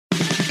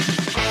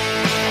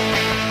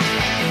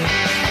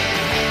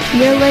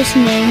You're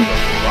listening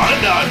Ron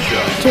and Don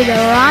Show. to the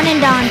Ron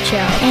and Don Show.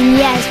 And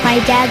yes, my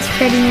dad's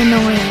pretty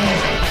annoying.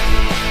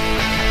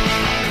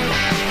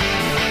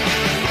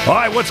 All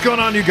right, what's going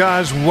on, you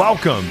guys?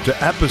 Welcome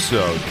to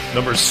episode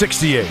number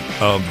 68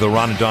 of the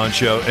Ron and Don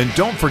Show. And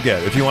don't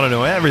forget, if you want to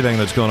know everything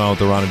that's going on with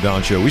the Ron and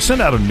Don Show, we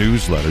send out a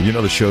newsletter. You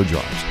know, the show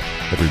drops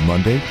every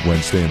Monday,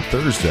 Wednesday, and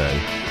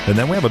Thursday. And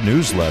then we have a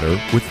newsletter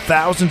with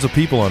thousands of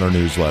people on our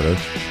newsletter.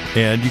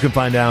 And you can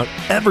find out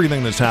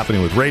everything that's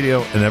happening with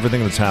radio and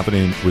everything that's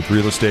happening with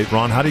real estate.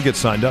 Ron, how do you get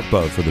signed up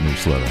for the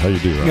newsletter? How do you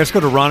do, Ron? Yes,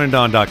 go to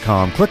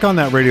ronanddon.com. Click on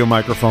that radio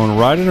microphone.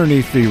 Right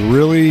underneath the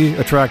really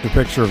attractive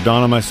picture of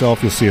Don and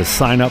myself, you'll see a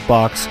sign-up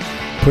box.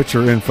 Put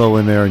your info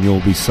in there, and you'll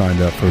be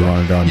signed up for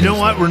Ron and Don. You know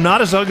what? We're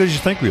not as ugly as you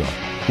think we are.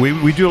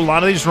 We do a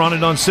lot of these Ron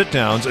and Don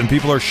sit-downs, and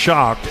people are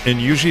shocked.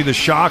 And usually the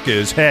shock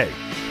is, hey,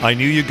 I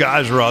knew you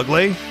guys were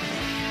ugly,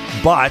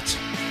 but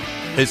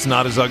it's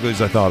not as ugly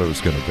as I thought it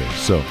was going to be.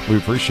 So we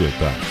appreciate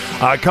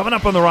that. Coming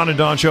up on the Ron and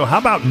Don Show, how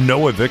about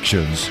no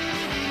evictions?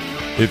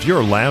 If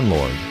you're a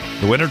landlord,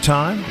 the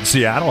wintertime,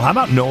 Seattle, how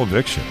about no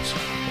evictions?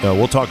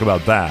 We'll talk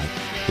about that,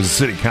 because the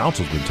city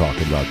council's been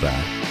talking about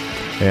that.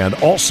 And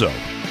also,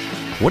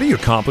 what do you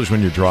accomplish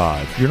when you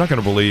drive? You're not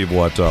going to believe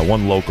what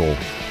one local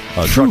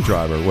truck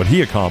driver, what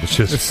he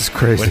accomplishes. This is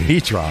crazy. When he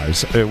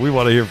drives. We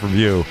want to hear from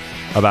you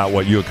about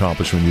what you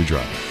accomplish when you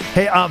drive.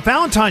 Hey,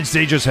 Valentine's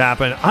Day just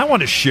happened. I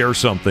want to share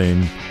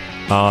something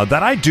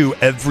that I do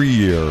every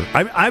year.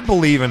 I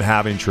believe in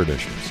having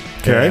traditions.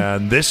 Okay.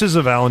 And this is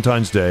a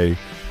Valentine's Day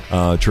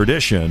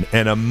tradition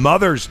and a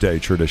Mother's Day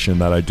tradition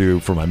that I do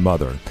for my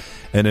mother.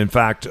 And in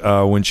fact,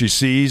 when she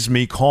sees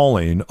me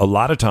calling, a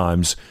lot of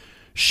times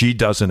she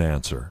doesn't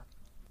answer.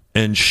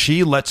 And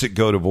she lets it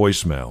go to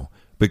voicemail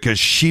because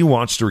she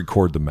wants to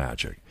record the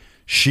magic.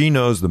 She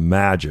knows the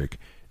magic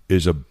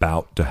is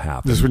about to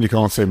happen. This is when you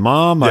call and say,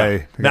 Mom,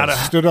 Yeah. I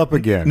stood up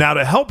again. Now,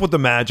 to help with the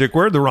magic,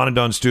 we're at the Ron and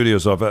Don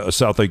Studios off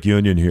South Lake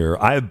Union here.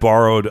 I have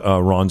borrowed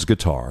Ron's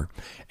guitar,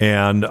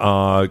 and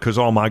because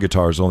all my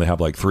guitars only have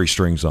like 3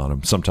 strings on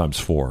them, sometimes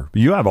 4.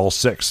 But you have all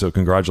 6, so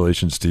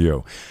congratulations to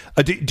you.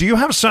 Do you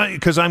have some?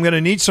 Because I'm going to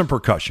need some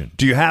percussion.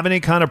 Do you have any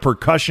kind of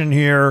percussion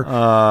here? Do you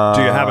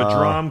have a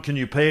drum? Can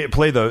you play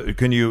the?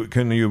 Can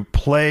you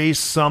play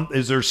some?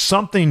 Is there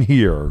something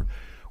here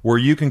where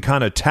you can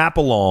kind of tap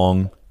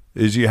along?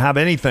 Is you have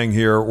anything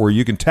here where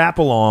you can tap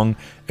along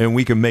and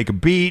we can make a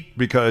beat?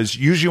 Because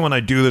usually when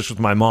I do this with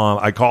my mom,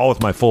 I call with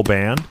my full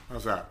band.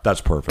 How's that? That's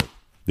perfect.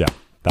 Yeah,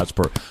 that's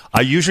perfect. I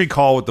usually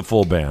call with the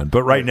full band,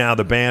 but right now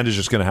the band is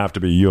just going to have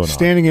to be you and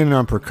Standing in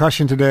on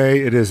percussion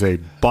today, it is a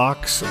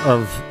box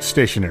of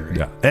stationery.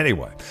 Yeah.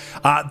 Anyway,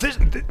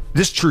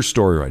 this true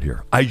story right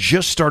here. I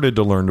just started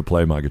to learn to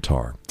play my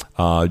guitar.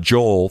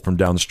 Joel from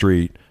down the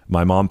street,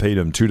 my mom paid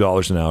him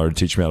 $2 an hour to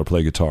teach me how to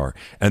play guitar.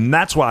 And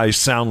that's why I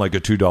sound like a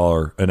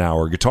 $2 an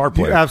hour guitar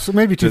player. Yeah,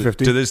 absolutely, maybe $2.50.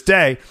 To this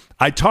day,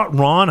 I taught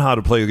Ron how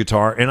to play the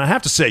guitar, and I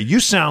have to say, you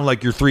sound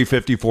like you're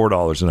 $3.50,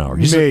 $4 an hour.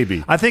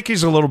 Maybe. I think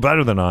he's a little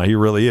better than I. He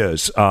really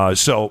is.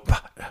 So,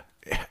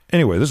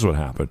 anyway, this is what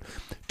happened.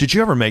 Did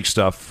you ever make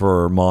stuff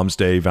for Mom's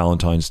Day,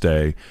 Valentine's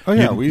Day? Oh,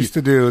 yeah. We used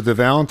to do the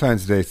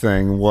Valentine's Day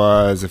thing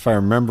was, if I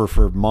remember,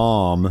 for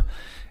Mom,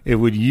 it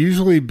would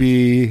usually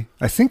be,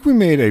 I think we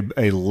made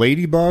a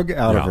ladybug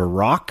out of a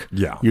rock.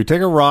 Yeah. You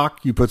take a rock,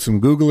 you put some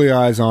googly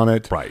eyes on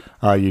it. Right.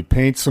 You'd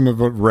paint some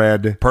of it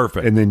red.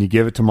 Perfect. And then you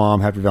give it to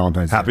Mom. Happy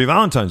Valentine's Day. Happy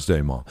Valentine's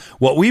Day, Mom.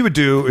 What we would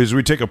do is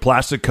we'd take a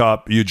plastic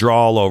cup, you'd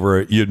draw all over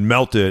it, you'd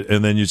melt it,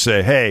 and then you'd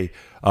say, hey,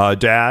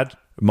 Dad,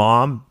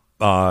 Mom,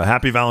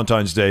 happy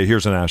Valentine's Day.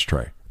 Here's an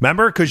ashtray.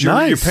 Remember? Because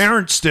your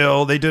parents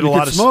still, they did a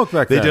lot of smoke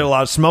back then. They did a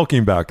lot of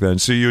smoking back then.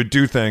 So you would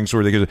do things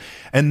where they could.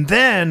 And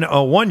then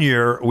one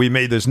year we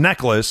made this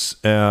necklace,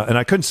 and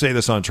I couldn't say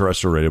this on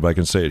terrestrial radio, but I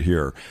can say it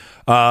here.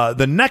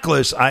 The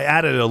necklace, I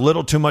added a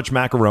little too much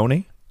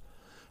macaroni.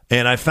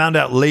 And I found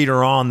out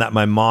later on that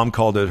my mom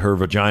called it her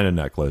vagina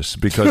necklace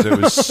because it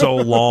was so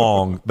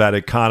long that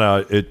it kind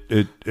of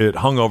it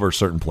hung over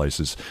certain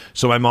places.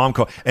 So my mom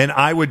called, and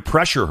I would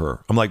pressure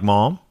her. I'm like,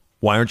 Mom,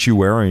 why aren't you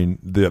wearing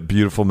the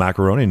beautiful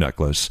macaroni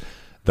necklace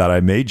that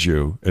I made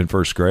you in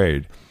first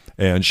grade?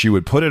 And she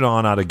would put it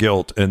on out of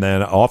guilt, and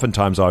then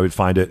oftentimes I would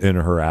find it in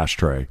her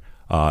ashtray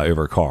of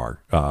her car.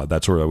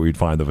 That's where we'd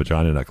find the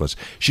vagina necklace.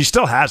 She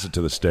still has it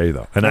to this day,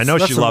 though, and I know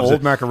she loves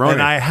old it. Macaroni.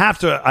 And I have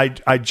to.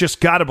 I just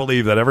got to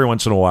believe that every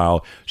once in a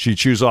while she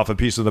chews off a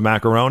piece of the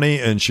macaroni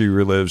and she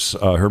relives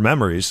her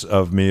memories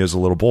of me as a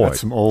little boy.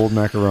 That's some old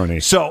macaroni.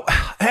 So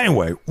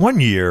anyway, one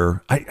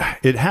year,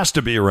 it has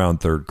to be around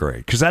 3rd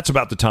grade because that's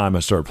about the time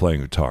I started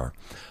playing guitar.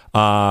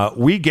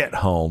 We get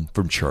home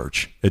from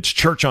church. It's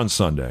church on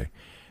Sunday.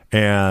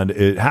 And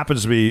it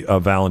happens to be a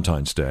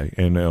Valentine's Day,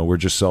 and we're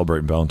just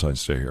celebrating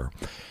Valentine's Day here.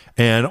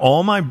 And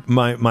all my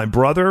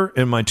brother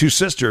and my 2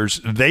 sisters,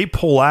 they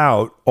pull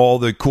out all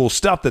the cool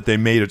stuff that they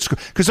made at school.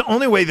 Because the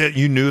only way that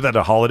you knew that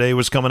a holiday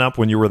was coming up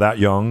when you were that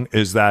young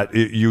is that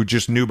you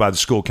just knew by the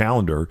school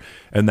calendar,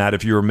 and that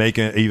if you were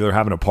making either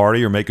having a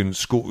party or making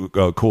school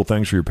cool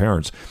things for your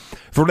parents.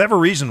 For whatever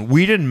reason,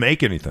 we didn't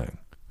make anything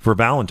for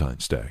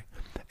Valentine's Day.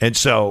 And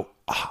so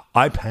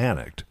I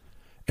panicked.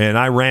 And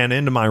I ran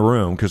into my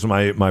room because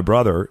my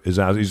brother is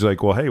out. He's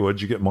like, well, hey, what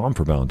did you get Mom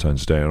for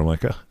Valentine's Day? And I'm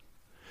like,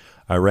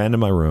 I ran to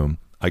my room.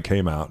 I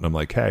came out and I'm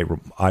like, hey,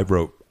 I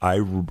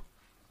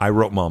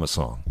wrote Mom a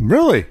song.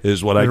 Really?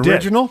 Is what I did.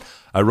 Original?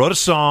 I wrote a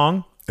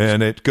song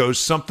and it goes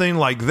something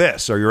like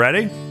this. Are you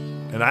ready?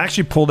 And I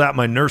actually pulled out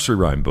my nursery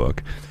rhyme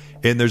book.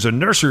 And there's a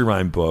nursery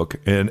rhyme book.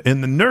 And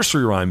in the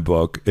nursery rhyme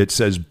book, it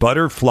says,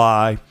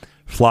 butterfly,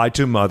 fly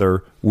to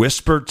mother,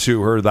 whisper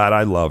to her that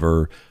I love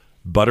her.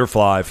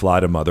 Butterfly, fly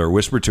to mother,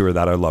 whisper to her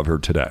that I love her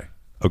today.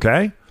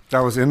 Okay? That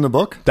was in the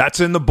book? That's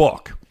in the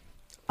book.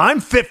 I'm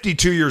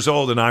 52 years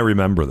old and I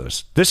remember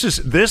this. This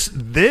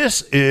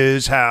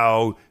is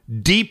how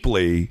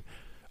deeply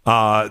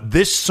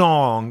this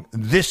song,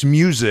 this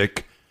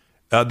music,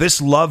 this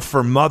love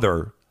for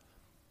mother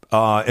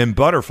and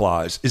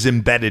butterflies is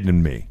embedded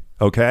in me.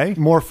 Okay?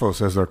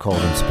 Morphos, as they're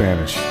called in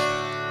Spanish.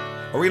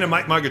 Are we going to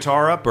mic my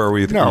guitar up or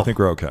you think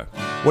we're okay?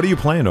 What are you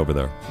playing over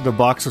there? The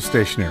box of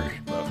stationery.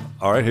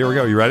 All right, here we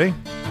go. You ready?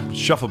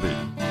 Shuffle beat.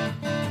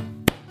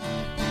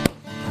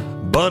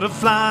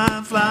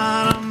 Butterfly,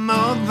 fly to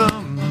mother,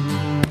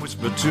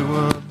 whisper to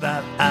her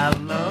that I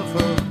love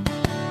her.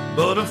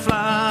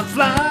 Butterfly,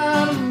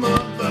 fly to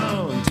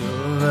mother, and tell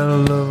her that I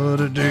love her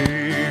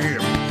today.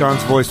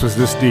 Don's voice was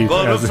this deep.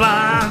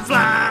 Butterfly,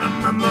 fly to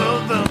my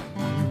mother,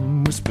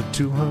 whisper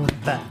to her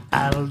that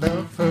I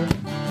love her.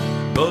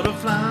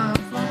 Butterfly,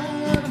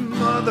 fly to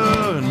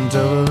mother, and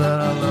tell her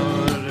that I love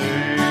her today.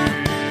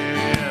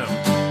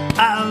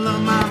 I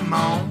love my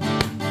mom.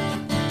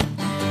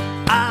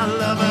 I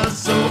love her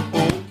so.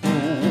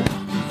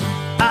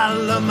 I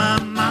love my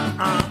mom.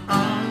 I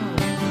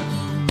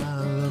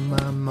love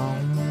my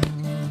mom.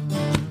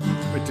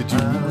 Wait, did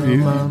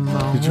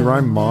you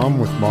rhyme mom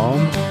with mom?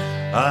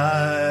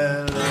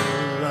 I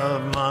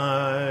love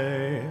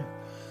my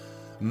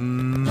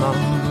mommy.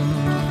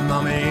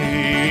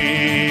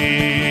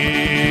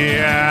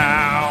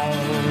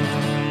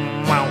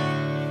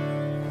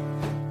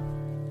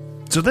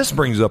 So this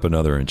brings up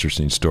another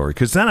interesting story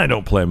because then I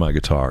don't play my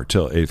guitar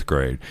till 8th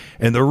grade.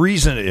 And the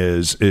reason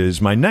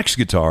is my next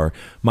guitar,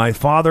 my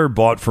father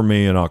bought for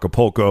me in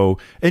Acapulco.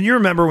 And you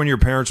remember when your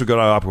parents would go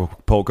to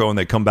Acapulco and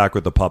they come back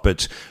with the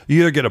puppets?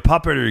 You either get a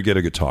puppet or you get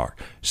a guitar.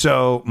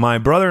 So my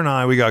brother and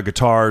I, we got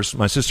guitars.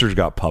 My sister's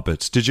got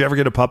puppets. Did you ever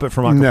get a puppet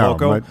from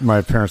Acapulco? No,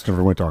 my parents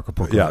never went to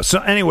Acapulco. Yeah.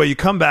 So anyway, you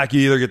come back, you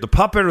either get the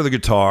puppet or the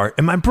guitar.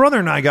 And my brother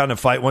and I got in a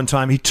fight one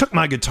time. He took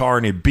my guitar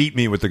and he beat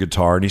me with the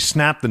guitar and he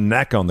snapped the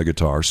neck on the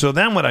guitar. So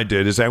then what I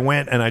did is I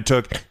went and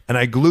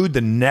I glued the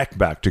neck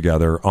back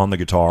together on the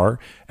guitar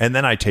and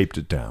then I taped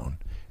it down.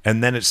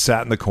 And then it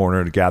sat in the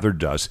corner and gathered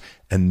dust.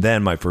 And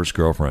then my first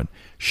girlfriend,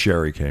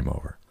 Sherry, came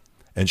over.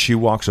 And she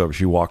walks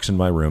in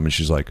my room and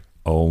she's like,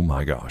 oh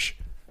my gosh,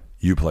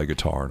 you play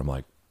guitar? And I'm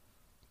like,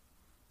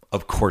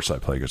 of course I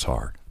play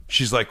guitar.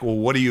 She's like, well,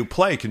 what do you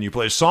play? Can you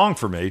play a song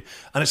for me?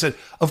 And I said,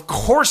 of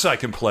course I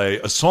can play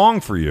a song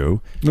for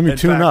you. Let me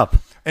tune up.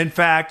 In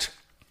fact,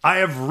 I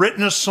have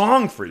written a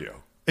song for you.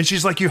 And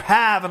she's like, you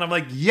have? And I'm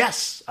like,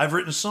 yes, I've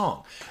written a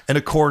song. And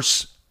of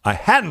course, I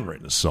hadn't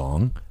written a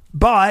song,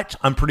 but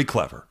I'm pretty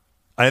clever.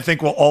 I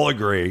think we'll all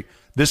agree.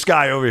 This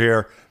guy over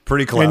here,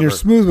 pretty clever. And you're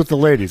smooth with the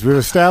ladies. We've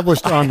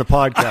established on the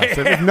podcast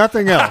that if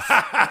nothing else,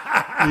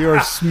 you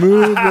are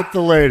smooth with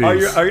the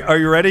ladies. Are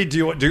you ready? Do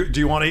you want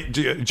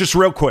to just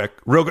real quick,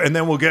 and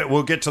then we'll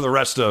get to the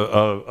rest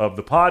of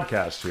the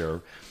podcast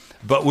here.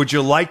 But would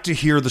you like to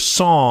hear the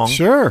song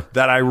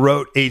that I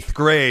wrote 8th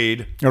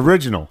grade?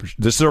 Original.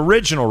 This is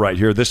original right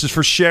here. This is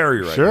for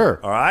Sherry right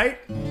here. All right?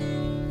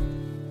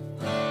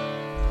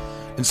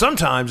 And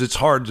sometimes it's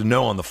hard to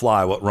know on the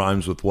fly what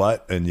rhymes with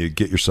what, and you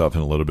get yourself in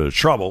a little bit of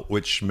trouble,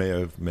 which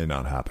may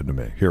not happen to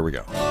me. Here we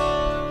go.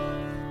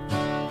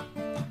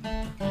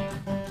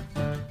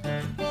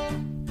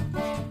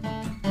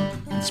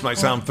 This might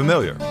sound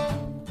familiar.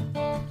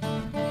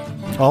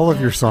 All of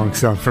your songs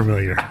sound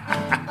familiar.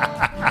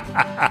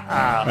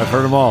 I've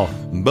heard them all.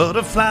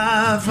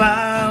 Butterfly,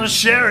 fly to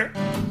Sherry,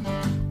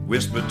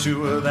 whisper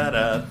to her that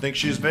I think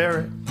she's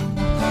very.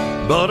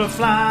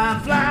 Butterfly,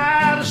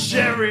 fly to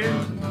Sherry,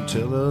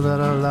 tell her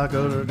that I like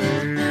her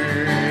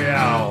today.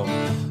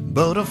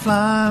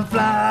 Butterfly,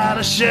 fly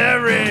to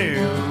Sherry,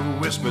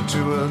 whisper to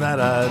her that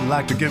I'd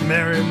like to get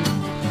married.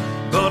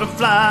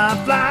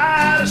 Butterfly,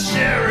 fly to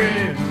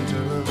Sherry,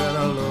 tell her that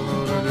I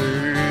love her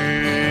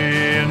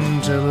today.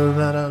 And tell her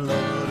that I love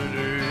her today.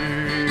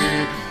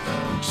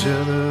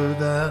 Tell her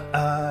that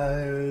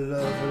I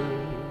love her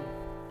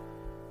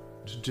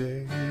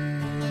today.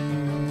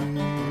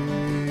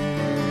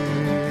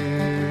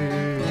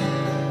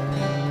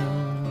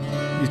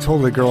 You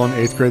told the girl in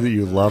 8th grade that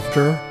you loved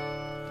her?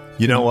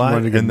 You know what?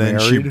 And then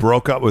married? She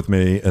broke up with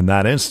me in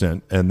that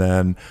instant. And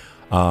then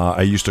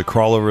I used to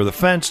crawl over the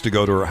fence to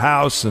go to her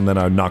house. And then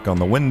I'd knock on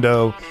the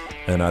window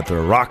and I'd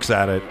throw rocks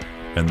at it.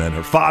 And then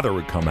her father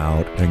would come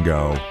out and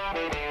go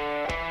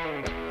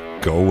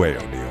away,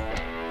 O'Neill.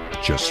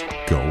 Just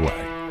go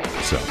away.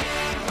 So,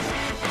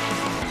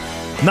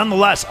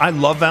 nonetheless, I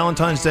love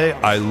Valentine's Day.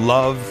 I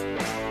love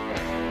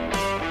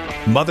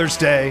Mother's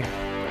Day.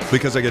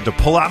 because I get to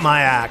pull out my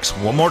axe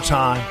one more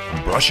time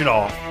and brush it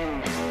off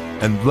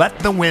and let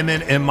the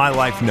women in my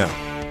life know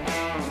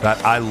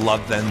that I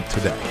love them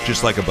today,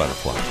 just like a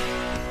butterfly.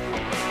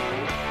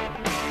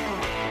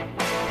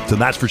 So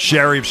that's for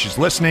Sherry, if she's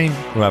listening,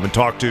 who I haven't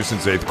talked to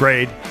since 8th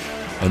grade.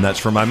 And that's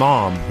for my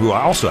mom, who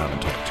I also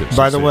haven't talked to.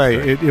 By the way,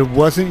 it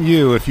wasn't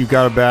you if you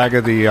got a bag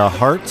of the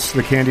hearts,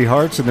 the candy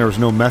hearts, and there was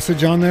no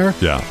message on there.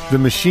 Yeah. The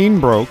machine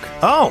broke.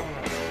 Oh.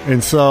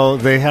 And so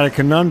they had a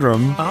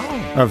conundrum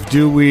of,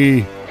 do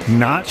we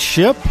not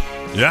ship?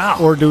 Yeah.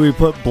 Or do we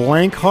put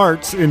blank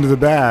hearts into the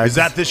bag? Is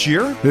that this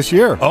year? This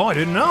year. Oh, I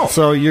didn't know.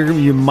 So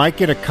you might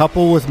get a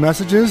couple with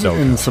messages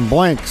and some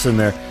blanks in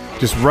there.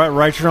 Just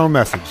write your own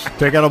message.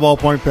 Take out a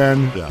ballpoint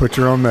pen, put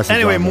your own message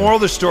Anyway, on there. moral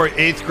of the story,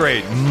 8th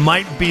grade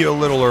might be a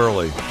little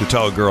early to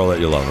tell a girl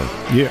that you love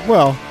her. Yeah,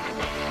 well.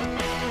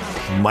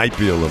 Might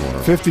be a little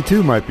early.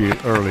 52 might be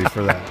early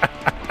for that.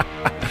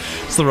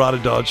 It's the Ron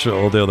and Don Show,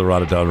 all day on the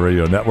Ron and Don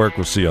Radio Network.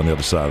 We'll see you on the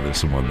other side of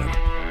this in 1 minute.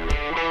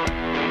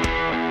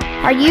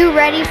 Are you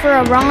ready for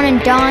a Ron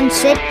and Don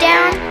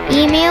sit-down?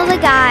 Email the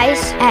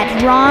guys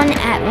at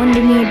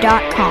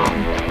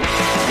ron@windermere.com.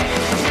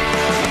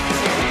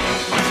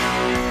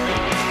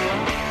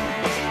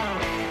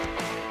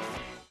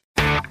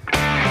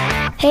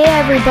 Hey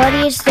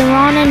everybody, it's the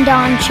Ron and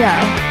Don Show.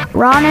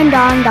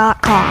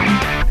 ronanddon.com.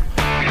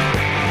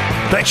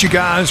 Thanks, you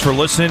guys, for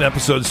listening to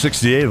episode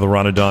 68 of the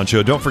Ron and Don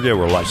Show. Don't forget,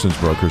 we're licensed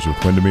brokers with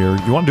Windermere.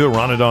 You want to do a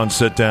Ron and Don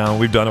sit-down?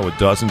 We've done it with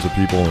dozens of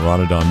people in the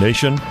Ron and Don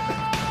Nation.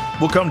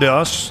 We'll come to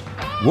us.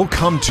 We'll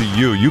come to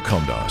you. You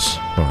come to us.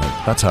 All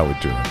right, that's how we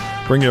do it.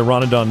 Bring you a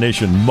Ron and Don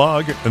Nation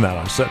mug, and then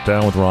I'll sit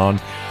down with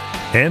Ron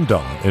and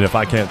Don. And if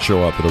I can't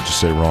show up, it'll just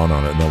say Ron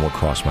on it, and then we'll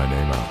cross my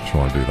name out if you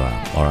want to do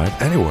that. All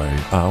right? Anyway,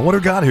 what do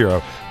we got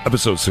here?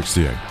 Episode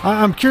 68.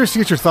 I'm curious to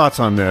get your thoughts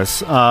on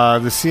this.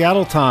 The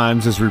Seattle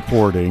Times is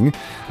reporting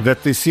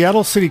that the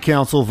Seattle City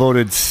Council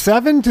voted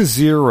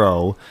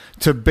 7-0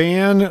 to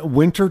ban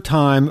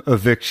wintertime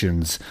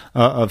evictions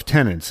of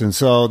tenants. And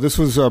so this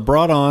was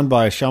brought on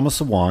by Shama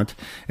Sawant.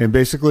 And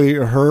basically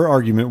her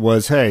argument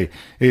was, hey,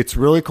 it's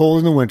really cold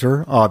in the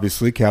winter,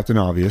 obviously, Captain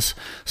Obvious.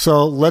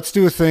 So let's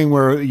do a thing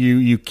where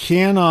you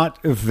cannot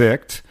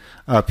evict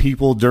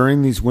people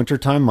during these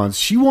wintertime months.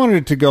 She wanted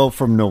it to go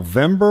from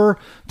November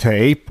to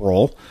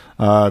April.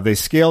 They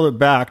scaled it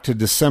back to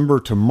December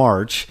to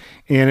March,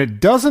 and it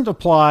doesn't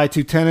apply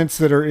to tenants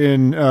that are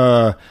in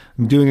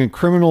doing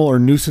criminal or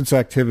nuisance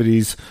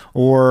activities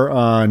or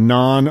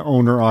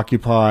non-owner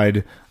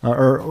occupied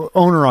or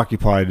owner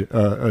occupied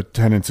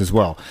tenants as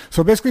well.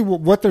 So basically,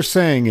 what they're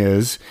saying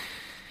is,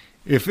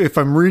 if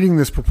I'm reading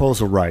this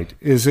proposal right,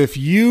 is if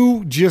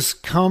you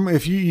just come,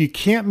 if you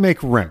can't make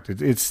rent,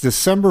 it's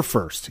December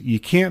 1st, you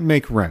can't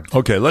make rent.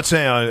 Okay, let's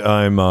say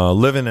I'm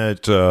living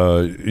at, I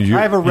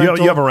have a rental.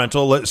 You have a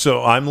rental,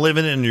 so I'm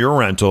living in your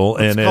rental.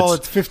 Let's call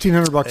it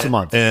 $1,500 a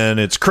month. And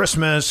it's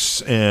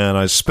Christmas, and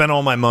I spent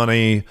all my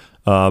money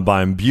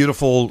buying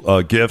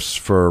beautiful gifts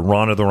for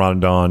Ron of the Ron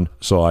and Don,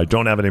 so I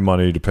don't have any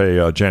money to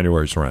pay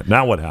January's rent.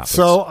 Now what happens?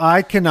 So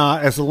I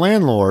cannot, as a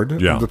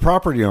landlord, the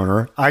property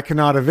owner, I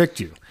cannot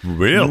evict you.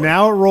 Really?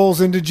 Now it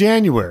rolls into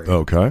January.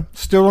 Okay.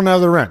 Still don't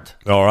have the rent.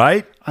 All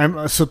right. I'm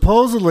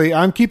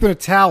keeping a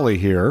tally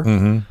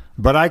here,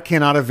 but I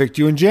cannot evict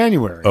you in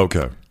January.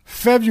 Okay.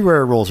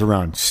 February rolls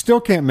around. Still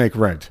can't make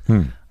rent.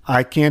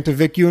 I can't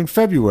evict you in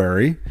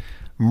February.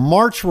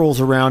 March rolls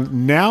around.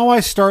 Now I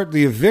start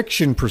the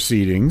eviction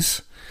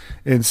proceedings.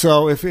 And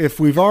so if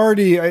we've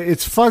already,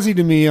 it's fuzzy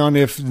to me on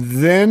if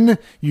then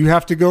you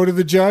have to go to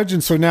the judge.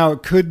 And so now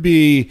it could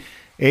be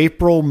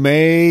April,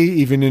 May,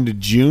 even into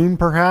June,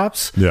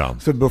 perhaps. Yeah.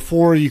 So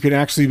before you can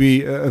actually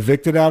be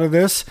evicted out of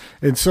this.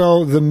 And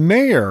so the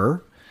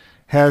mayor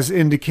has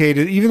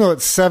indicated, even though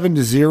it's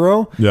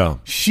 7-0,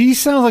 she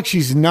sounds like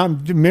she's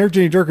not, Mayor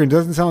Jenny Durkan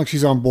doesn't sound like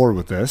she's on board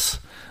with this.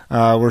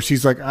 Where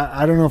she's like,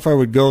 I don't know if I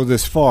would go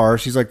this far.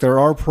 She's like, there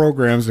are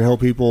programs to help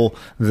people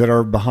that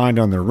are behind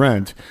on their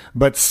rent,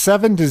 but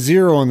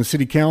 7-0 on the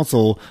city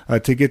council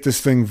to get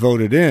this thing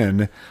voted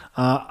in.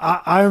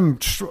 I'm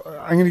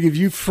going to give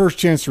you first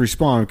chance to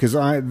respond because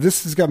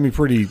this has got me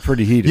pretty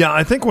heated. Yeah,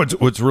 I think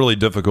what's really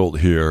difficult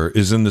here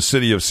is in the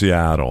city of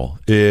Seattle.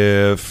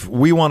 If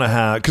we want to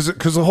have,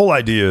 because the whole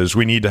idea is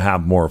we need to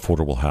have more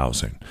affordable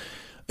housing,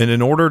 and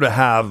in order to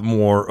have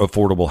more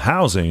affordable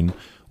housing,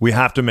 we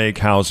have to make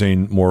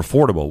housing more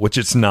affordable, which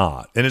it's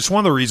not. And it's one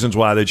of the reasons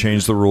why they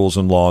changed the rules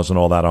and laws and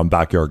all that on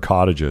backyard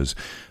cottages.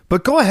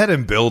 But go ahead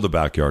and build a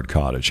backyard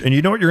cottage. And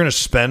you know what you're going to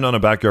spend on a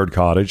backyard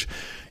cottage?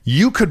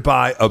 You could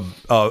buy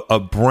a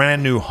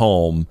brand new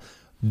home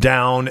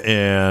down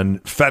in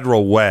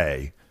Federal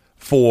Way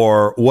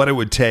for what it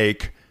would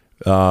take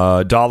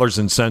dollars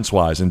and cents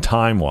wise and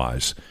time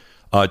wise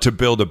to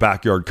build a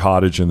backyard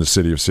cottage in the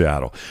city of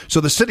Seattle. So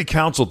the city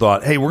council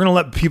thought, hey, we're going to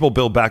let people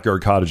build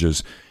backyard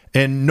cottages.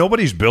 And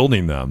nobody's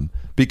building them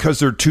because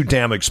they're too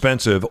damn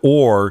expensive.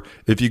 Or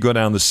if you go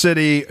down the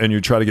city and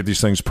you try to get these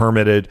things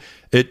permitted,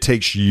 it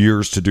takes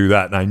years to do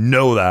that. And I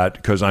know that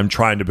because I'm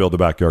trying to build a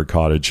backyard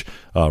cottage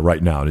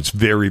right now. And it's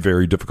very,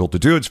 very difficult to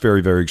do. It's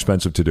very, very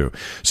expensive to do.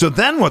 So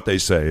then what they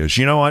say is,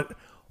 you know what?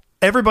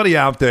 everybody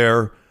out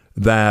there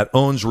that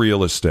owns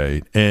real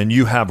estate and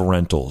you have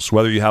rentals,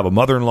 whether you have a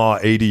mother-in-law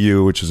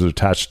ADU, which is an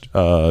attached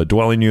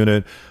dwelling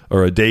unit,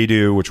 or a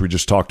daydo, which we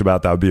just talked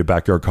about, that would be a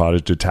backyard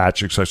cottage,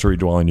 detached accessory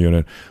dwelling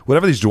unit,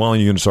 whatever these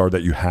dwelling units are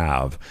that you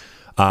have,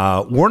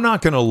 we're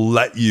not going to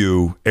let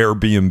you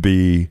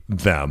Airbnb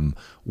them.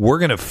 We're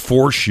going to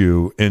force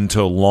you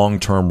into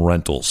long-term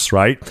rentals,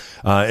 right?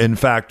 In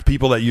fact,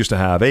 people that used to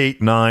have 8,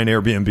 9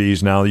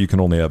 Airbnbs, now you can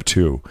only have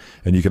 2.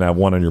 And you can have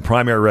one on your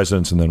primary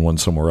residence and then one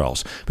somewhere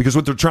else. Because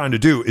what they're trying to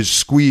do is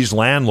squeeze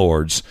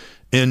landlords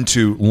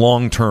into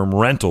long-term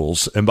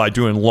rentals. And by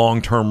doing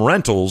long-term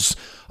rentals,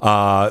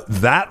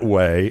 that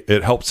way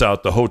it helps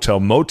out the hotel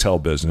motel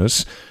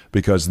business,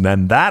 because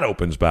then that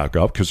opens back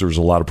up, because there's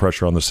a lot of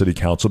pressure on the city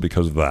council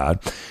because of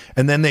that.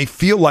 And then they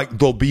feel like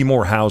there'll be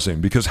more housing,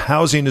 because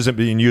housing isn't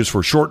being used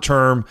for short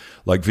term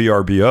like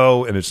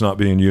VRBO, and it's not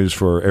being used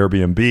for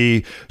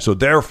Airbnb. So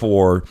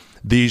therefore,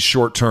 these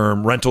short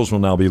term rentals will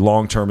now be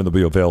long term and they'll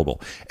be available.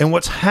 And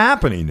what's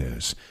happening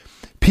is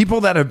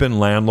people that have been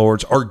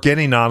landlords are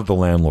getting out of the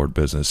landlord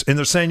business, and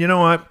they're saying, you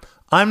know what?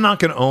 I'm not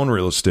going to own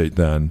real estate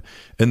then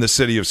in the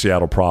city of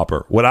Seattle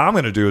proper. What I'm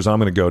going to do is I'm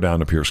going to go down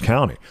to Pierce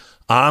County.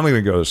 I'm going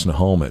to go to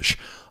Snohomish.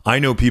 I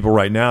know people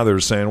right now that are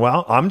saying,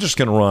 well, I'm just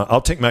going to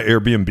I'll take my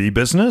Airbnb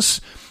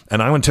business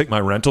and I'm going to take my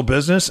rental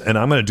business and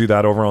I'm going to do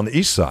that over on the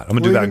east side. I'm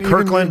going to do that in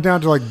Kirkland. Even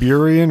down to like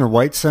Burien or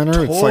White Center.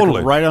 Totally. It's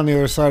like right on the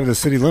other side of the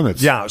city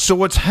limits. Yeah. So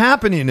what's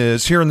happening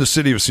is here in the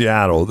city of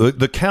Seattle,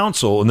 the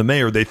council and the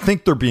mayor, they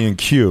think they're being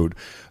cued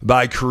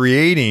by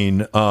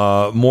creating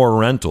more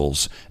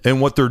rentals. And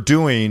what they're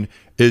doing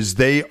is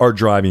they are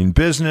driving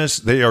business,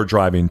 they are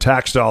driving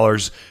tax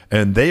dollars,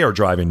 and they are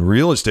driving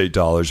real estate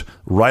dollars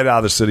right out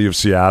of the city of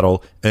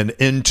Seattle and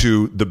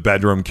into the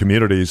bedroom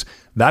communities.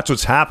 That's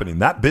what's happening.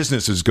 That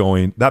business is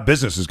going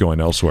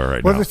elsewhere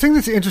right now. Well, the thing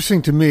that's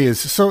interesting to me is,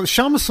 so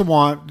Kshama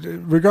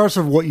Sawant, regardless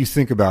of what you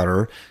think about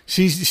her,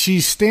 she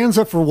stands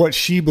up for what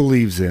she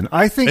believes in.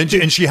 I think,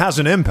 and she has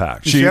an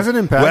impact. She has an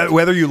impact.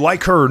 Whether you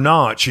like her or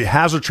not, she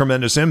has a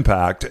tremendous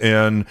impact,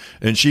 and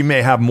she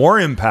may have more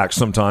impact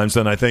sometimes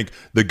than I think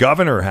the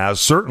governor has,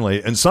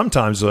 certainly, and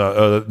sometimes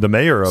the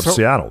mayor of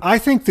Seattle. I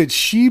think that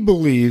she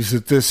believes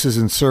that this is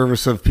in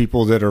service of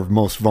people that are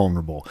most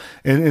vulnerable.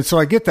 And so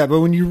I get that. But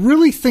when you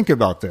really think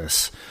about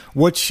this,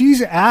 what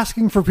she's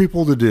asking for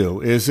people to do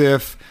is,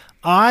 if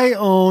I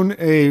own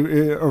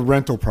a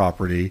rental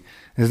property,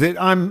 is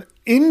that I'm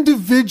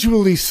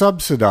individually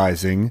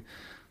subsidizing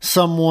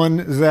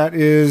someone that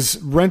is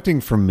renting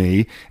from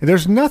me. And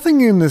there's nothing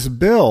in this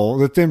bill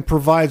that then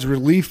provides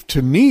relief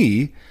to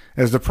me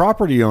as the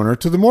property owner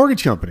to the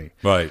mortgage company.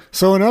 Right.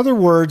 So in other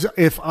words,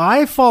 if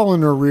I fall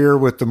in arrear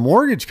with the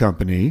mortgage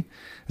company,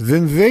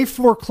 then they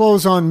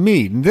foreclose on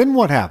me. And then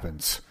what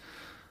happens?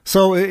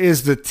 So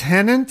is the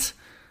tenant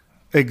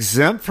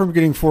exempt from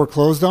getting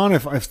foreclosed on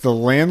if the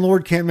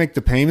landlord can't make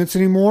the payments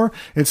anymore?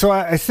 And so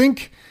I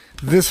think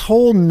this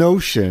whole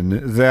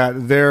notion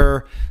that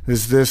there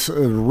is this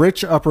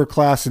rich upper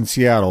class in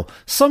Seattle,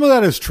 some of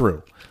that is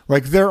true.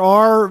 Like, there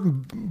are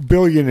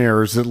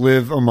billionaires that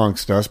live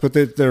amongst us, but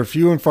they're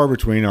few and far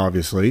between,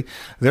 obviously.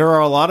 There are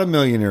a lot of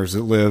millionaires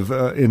that live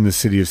in the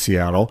city of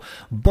Seattle.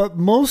 But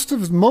most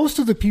of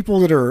the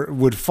people that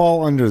would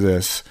fall under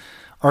this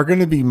are going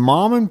to be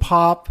mom and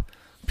pop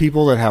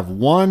people that have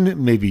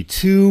 1, maybe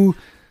 2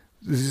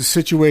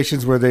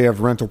 situations where they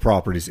have rental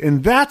properties.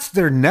 And that's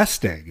their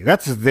nest egg.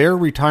 That's their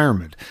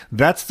retirement.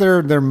 That's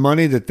their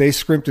money that they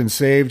scrimped and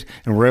saved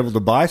and were able to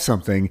buy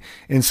something.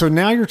 And so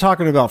now you're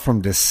talking about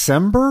from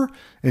December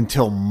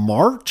until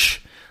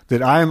March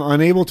that I am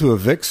unable to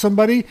evict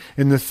somebody.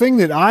 And the thing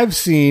that I've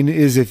seen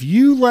is, if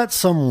you let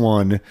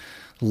someone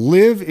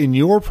live in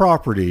your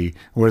property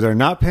where they're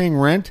not paying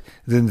rent,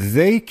 then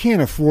they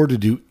can't afford to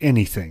do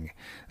anything.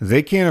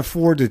 They can't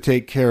afford to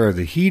take care of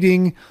the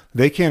heating.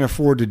 They can't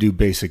afford to do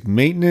basic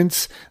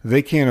maintenance.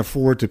 They can't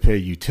afford to pay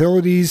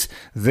utilities.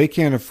 They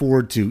can't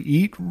afford to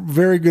eat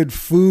very good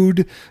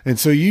food. And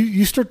so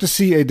you start to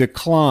see a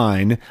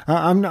decline.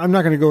 I'm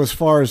not going to go as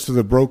far as to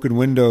the broken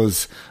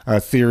windows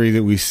theory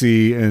that we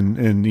see,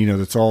 and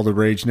that's all the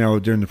rage now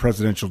during the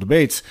presidential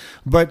debates.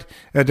 But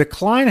a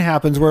decline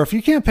happens where if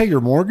you can't pay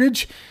your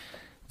mortgage,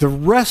 the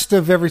rest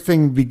of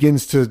everything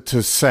begins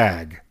to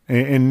sag.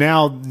 And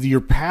now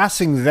you're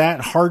passing that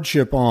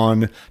hardship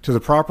on to the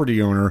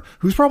property owner,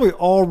 who's probably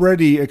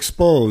already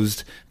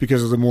exposed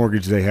because of the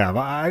mortgage they have.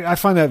 I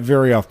find that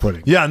very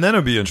off-putting. Yeah, and then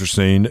it'd be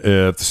interesting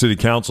if the city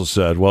council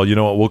said, well, you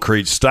know what, we'll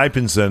create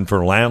stipends then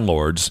for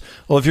landlords.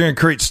 Well, if you're going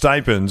to create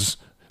stipends,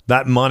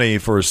 that money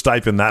for a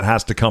stipend, that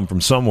has to come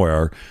from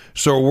somewhere.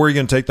 So where are you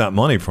going to take that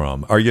money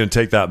from? Are you going to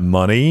take that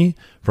money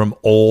from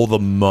all the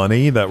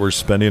money that we're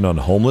spending on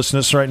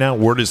homelessness right now?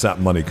 Where does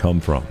that money come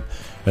from?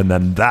 And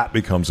then that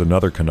becomes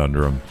another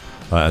conundrum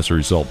as a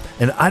result.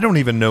 And I don't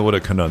even know what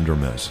a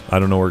conundrum is. I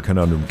don't know where a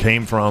conundrum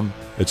came from.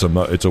 It's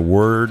a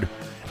word.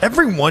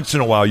 Every once in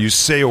a while, you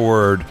say a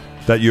word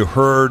that you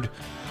heard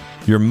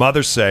your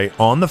mother say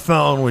on the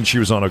phone when she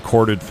was on a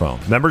corded phone.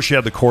 Remember, she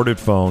had the corded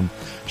phone.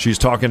 She's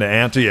talking to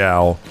Auntie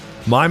Al.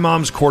 My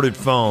mom's corded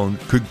phone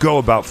could go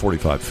about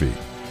 45 feet.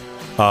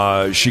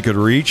 She could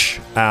reach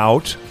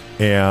out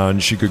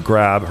and she could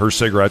grab her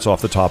cigarettes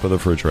off the top of the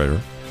refrigerator.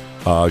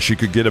 She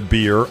could get a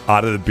beer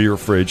out of the beer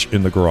fridge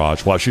in the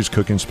garage while she's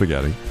cooking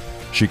spaghetti.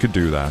 She could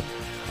do that.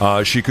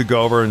 She could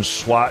go over and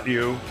swat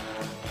you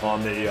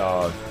on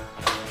the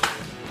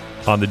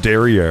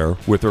derriere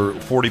with her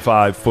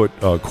 45-foot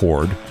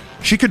cord.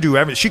 She could do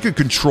everything. She could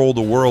control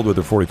the world with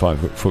her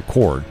 45-foot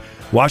cord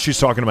while she's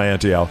talking to my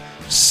Auntie Al,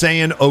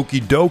 saying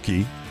okie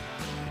dokie.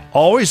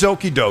 Always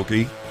okie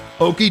dokie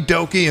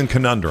and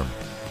conundrum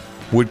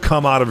would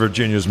come out of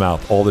Virginia's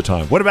mouth all the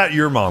time. What about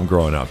your mom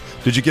growing up?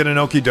 Did you get an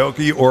okie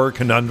dokie or a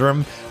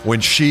conundrum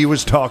when she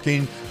was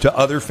talking to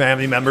other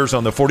family members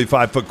on the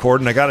 45-foot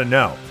cord? And I got to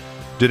know,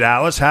 did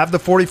Alice have the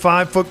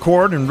 45-foot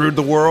cord and ruled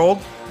the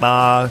world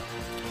from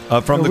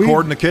the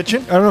cord in the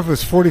kitchen? I don't know if it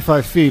was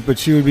 45 feet, but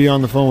she would be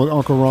on the phone with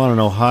Uncle Ron in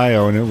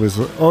Ohio, and it was,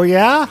 oh,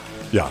 yeah?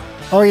 Yeah.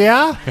 Oh,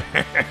 yeah?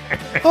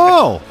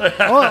 oh,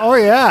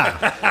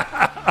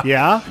 yeah.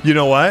 Yeah? You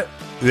know what?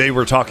 They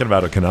were talking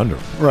about a conundrum.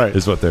 Right.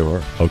 Is what they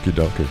were. Okie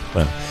dokie.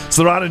 It's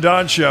the Ron and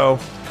Don Show,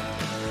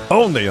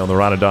 only on the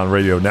Ron and Don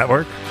Radio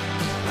Network.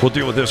 We'll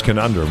deal with this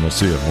conundrum. We'll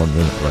see you in 1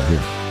 minute right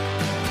here.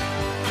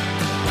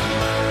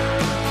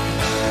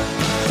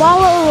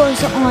 Follow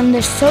us on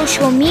the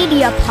social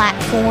media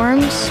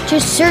platforms.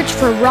 Just search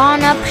for Ron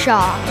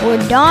Upshaw or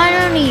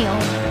Don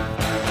O'Neill.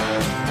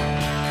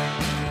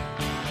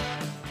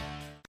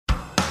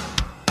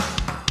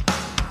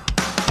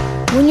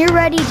 When you're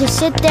ready to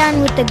sit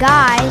down with the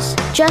guys,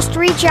 just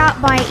reach out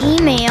by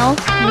email,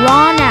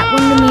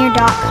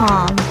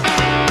 ron@windermere.com.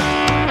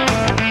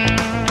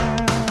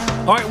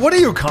 All right, what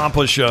do you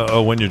accomplish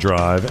when you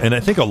drive? And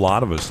I think a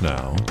lot of us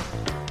now,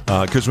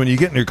 because when you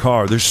get in your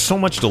car, there's so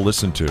much to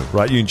listen to,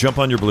 right? You can jump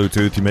on your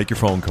Bluetooth, you make your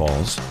phone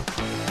calls,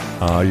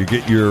 you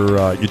get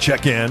your, you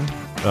check in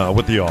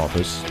with the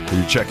office, or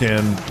you check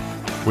in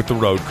with the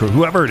road crew,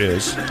 whoever it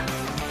is,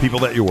 people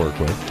that you work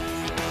with.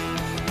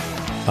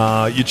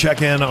 You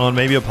check in on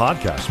maybe a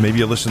podcast. Maybe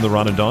you listen to the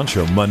Ron and Don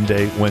Show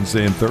Monday,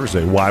 Wednesday, and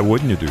Thursday. Why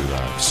wouldn't you do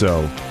that?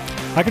 So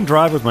I can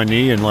drive with my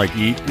knee and like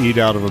eat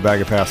out of a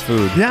bag of fast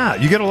food. yeah,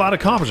 you get a lot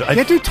accomplished. I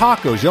can't do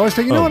tacos. You always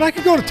think, you know what? I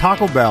could go to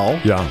Taco Bell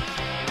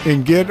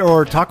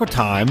or Taco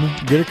Time,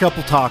 get a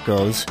couple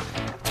tacos.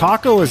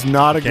 Taco is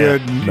not a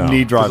good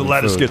knee driving the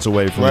lettuce food. Gets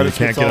away from you. You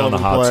can't get on the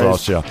hot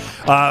sauce. Yeah.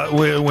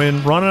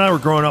 When Ron and I were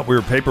growing up, we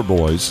were paper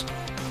boys.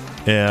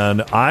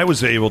 And I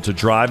was able to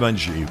drive on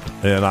Jeep,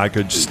 and I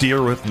could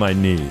steer with my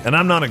knee. And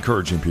I'm not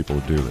encouraging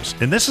people to do this.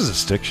 And this is a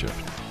stick shift.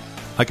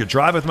 I could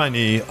drive with my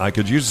knee. I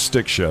could use a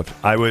stick shift.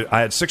 I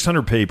had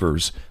 600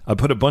 papers. I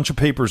put a bunch of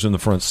papers in the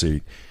front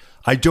seat.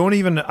 I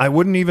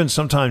wouldn't even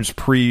sometimes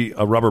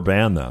rubber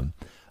band them.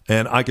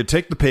 And I could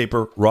take the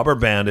paper, rubber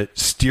band it,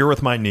 steer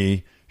with my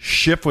knee,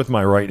 shift with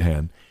my right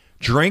hand,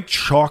 drink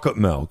chocolate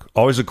milk,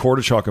 always a quart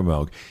of chocolate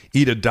milk,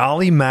 eat a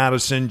Dolly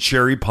Madison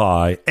cherry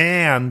pie,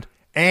 and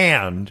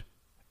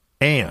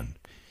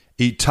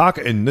eat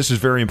taco, and this is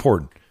very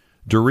important,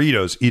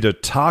 Doritos, eat a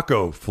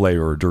taco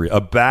flavor Dorito,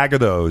 a bag of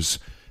those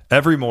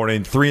every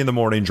morning, 3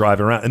 a.m,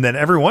 driving around. And then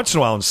every once in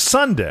a while on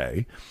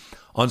Sunday,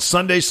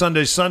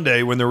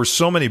 when there were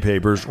so many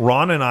papers,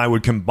 Ron and I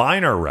would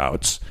combine our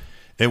routes,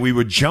 and we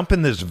would jump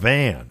in this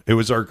van. It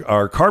was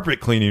our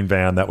carpet cleaning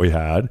van that we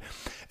had,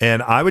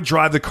 and I would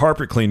drive the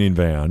carpet cleaning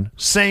van.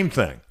 Same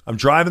thing. I'm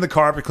driving the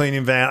carpet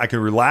cleaning van. I can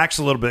relax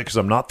a little bit because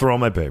I'm not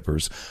throwing my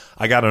papers.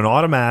 I got an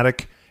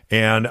automatic,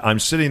 and I'm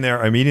sitting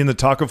there. I'm eating the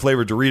taco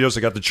flavored Doritos.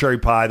 I got the cherry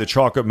pie, the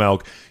chocolate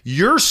milk.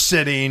 You're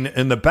sitting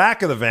in the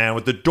back of the van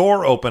with the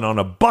door open on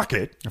a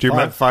bucket. Do you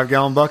remember?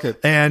 5-gallon bucket.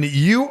 And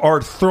you are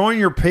throwing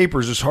your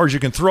papers as hard as you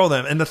can throw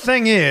them. And the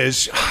thing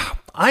is,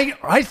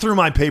 I threw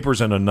my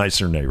papers in a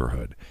nicer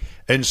neighborhood.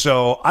 And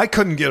so I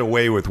couldn't get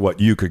away with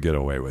what you could get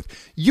away with.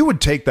 You would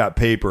take that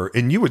paper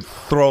and you would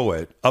throw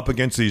it up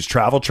against these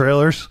travel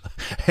trailers,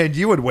 and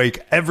you would wake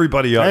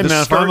everybody up. Hey,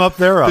 man, if I'm up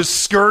there, the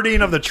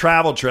skirting of the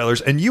travel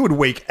trailers, and you would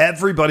wake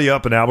everybody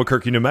up in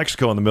Albuquerque, New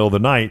Mexico in the middle of the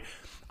night.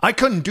 I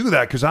couldn't do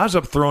that because I was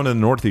up throwing in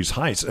the Northeast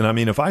Heights. And I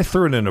mean, if I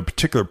threw it in a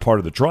particular part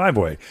of the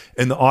driveway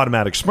and the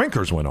automatic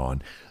sprinklers went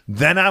on,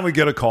 then I would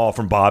get a call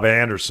from Bob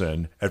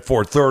Anderson at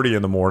 4:30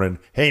 in the morning.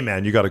 Hey,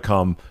 man, you got to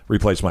come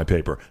replace my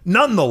paper.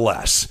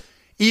 Nonetheless,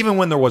 even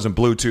when there wasn't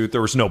Bluetooth,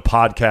 there was no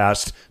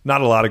podcast,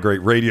 not a lot of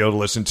great radio to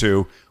listen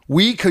to.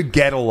 We could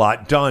get a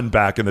lot done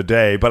back in the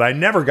day, but I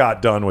never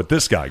got done what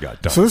this guy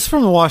got done. So this is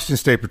from the Washington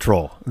State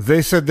Patrol.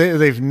 They said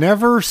they've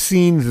never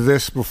seen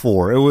this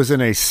before. It was in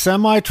a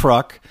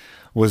semi-truck,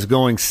 was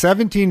going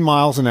 17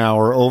 miles an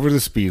hour over the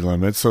speed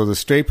limit. So the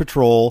State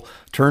Patrol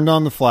turned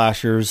on the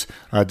flashers,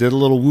 did a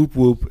little whoop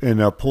whoop, and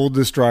pulled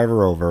this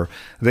driver over.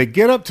 They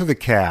get up to the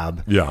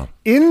cab. Yeah.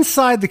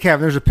 Inside the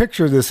cab, there's a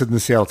picture of this in the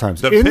Seattle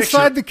Times.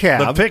 Inside the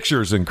cab, the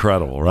picture is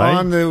incredible, right?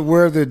 On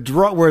where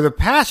the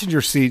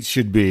passenger seats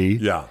should be.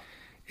 Yeah.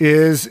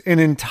 Is an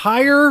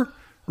entire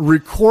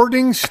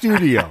recording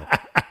studio.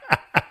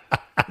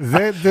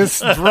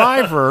 This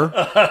driver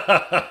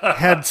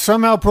had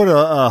somehow put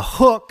a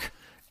hook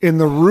in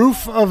the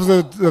roof of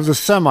the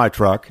semi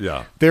truck.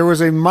 Yeah. There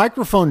was a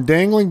microphone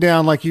dangling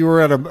down like you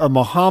were at a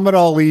Muhammad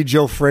Ali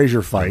Joe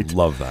Frazier fight. I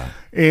love that.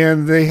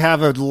 And they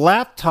have a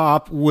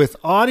laptop with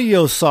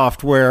audio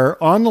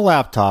software on the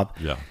laptop.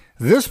 Yeah.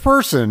 This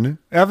person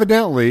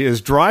evidently is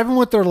driving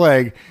with their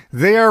leg.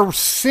 They are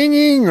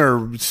singing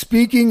or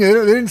speaking. They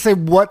didn't say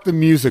what the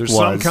music There's was.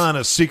 some kind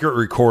of secret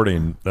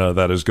recording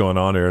that is going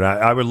on here, and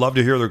I would love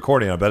to hear the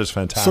recording. I bet it's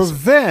fantastic. So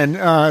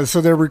then,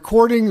 so they're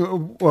recording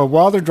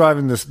while they're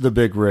driving the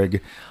big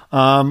rig.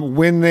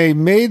 When they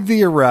made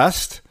the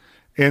arrest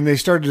and they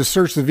started to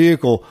search the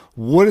vehicle,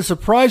 would it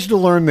surprise you to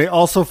learn they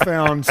also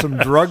found some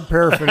drug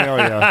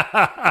paraphernalia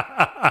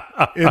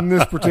in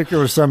this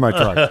particular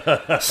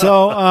semi-truck?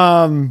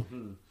 So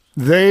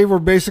they were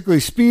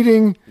basically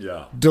speeding,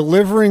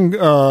 delivering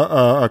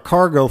a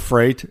cargo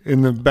freight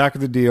in the back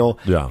of the deal,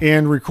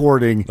 and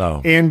recording,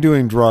 and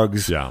doing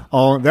drugs. Yeah.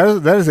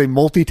 That is a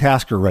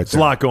multitasker right there. There's a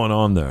lot going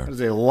on there. There's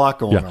a lot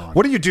going on.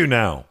 What do you do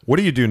now? One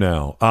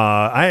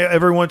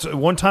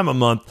time a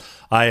month,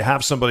 I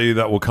have somebody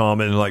that will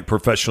come and like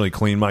professionally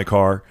clean my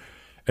car.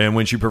 And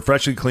when she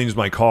professionally cleans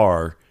my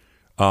car,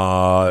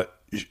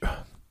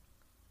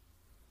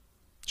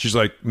 she's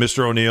like, Mr.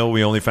 O'Neill,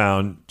 we only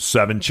found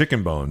 7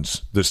 chicken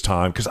bones this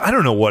time. Because I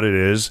don't know what it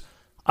is.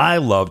 I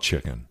love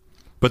chicken.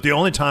 But the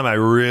only time I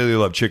really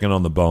love chicken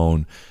on the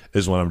bone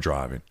is when I'm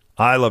driving.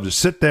 I love to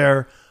sit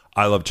there.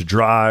 I love to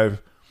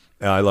drive.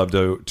 I love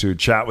to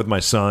chat with my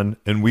son.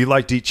 And we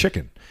like to eat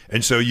chicken.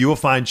 And so you will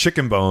find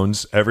chicken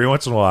bones every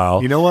once in a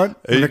while. You know what?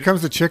 When it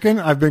comes to chicken,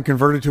 I've been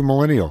converted to a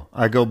millennial.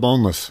 I go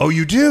boneless. Oh,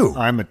 you do?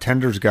 I'm a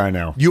tenders guy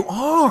now. You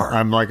are?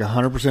 I'm like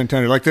 100%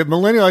 tender. Like the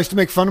millennial, I used to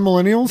make fun of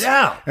millennials.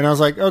 Yeah. And I was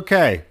like,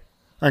 okay,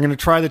 I'm going to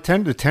try the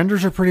tender. The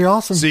tenders are pretty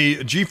awesome.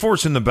 See,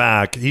 G-Force in the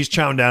back, he's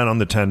chowing down on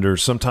the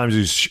tenders. Sometimes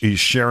he's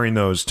sharing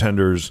those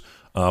tenders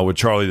with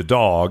Charlie the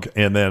dog.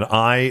 And then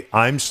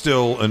I'm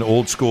still an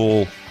old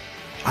school.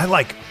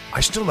 I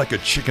still like a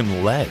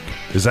chicken leg.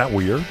 Is that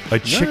weird? A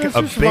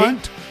baked? Fine.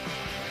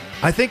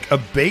 I think a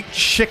baked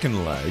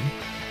chicken leg.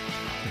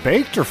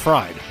 Baked or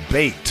fried?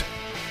 Baked.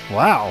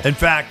 Wow. In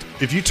fact,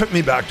 if you took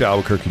me back to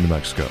Albuquerque, New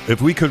Mexico,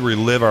 if we could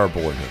relive our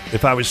boyhood,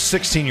 if I was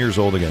 16 years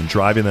old again,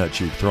 driving that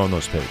Jeep, throwing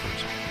those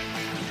papers,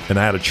 and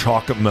I had a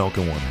chocolate milk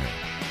in one hand,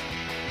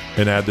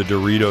 and I had the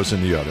Doritos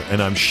in the other,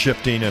 and I'm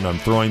shifting and I'm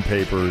throwing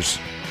papers,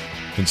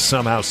 and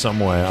somehow, some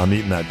way, I'm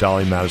eating that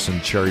Dolly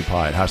Madison cherry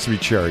pie. It has to be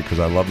cherry because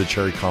I love the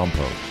cherry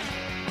compote.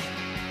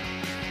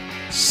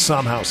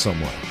 Somehow, some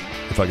way,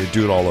 if I could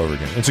do it all over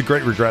again. It's a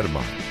great regret of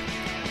mine.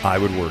 I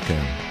would work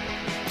in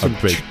some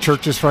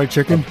Church's fried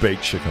chicken? A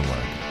baked chicken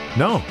leg.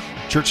 No,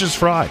 Church's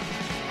fried.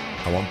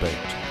 I want baked.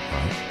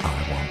 Right?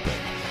 I want baked.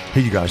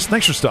 Hey, you guys,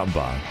 thanks for stopping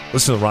by.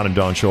 Listen to the Ron and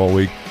Don Show all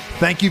week.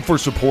 Thank you for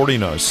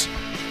supporting us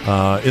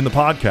in the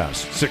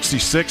podcast.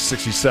 66,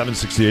 67,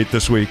 68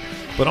 this week.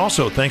 But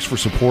also, thanks for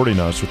supporting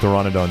us with the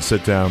Ron and Don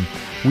Sit Down.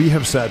 We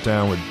have sat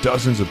down with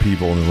dozens of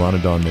people in the Ron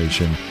and Don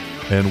Nation,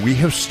 and we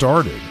have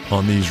started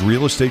on these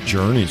real estate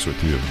journeys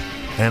with you.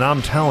 And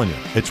I'm telling you,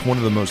 it's one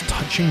of the most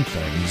touching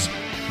things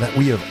that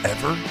we have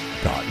ever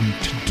gotten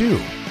to do,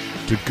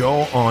 to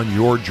go on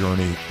your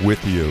journey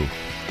with you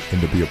and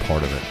to be a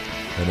part of it.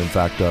 And in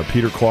fact,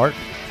 Peter Clark,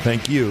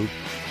 thank you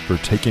for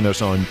taking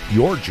us on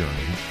your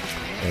journey.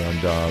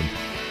 And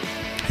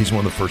he's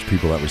one of the first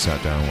people that we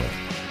sat down with.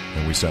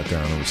 And we sat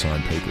down and we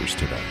signed papers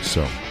today.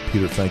 So,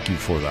 Peter, thank you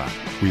for that.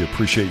 We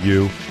appreciate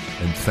you.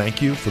 And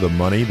thank you for the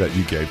money that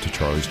you gave to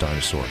Charlie's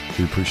Dinosaur.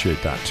 We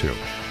appreciate that, too.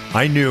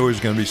 I knew it was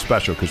going to be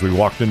special because we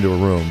walked into a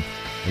room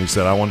and he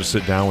said, I want to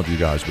sit down with you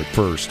guys, but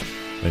first.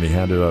 And he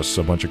handed us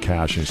a bunch of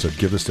cash and he said,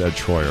 give this to Ed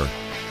Troyer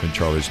and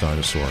Charlie's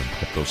Dinosaur and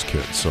help those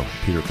kids. So,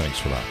 Peter, thanks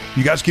for that.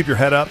 You guys keep your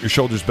head up, your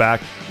shoulders back.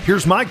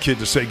 Here's my kid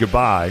to say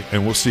goodbye,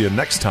 and we'll see you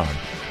next time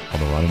on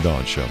the Ron and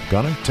Don Show.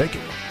 Gunner, take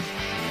it.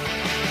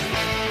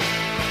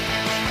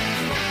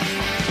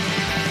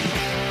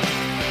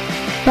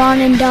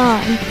 Ron and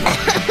Don.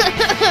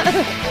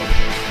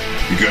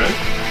 You good?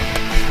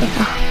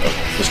 Yeah.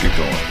 Okay, let's keep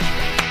going.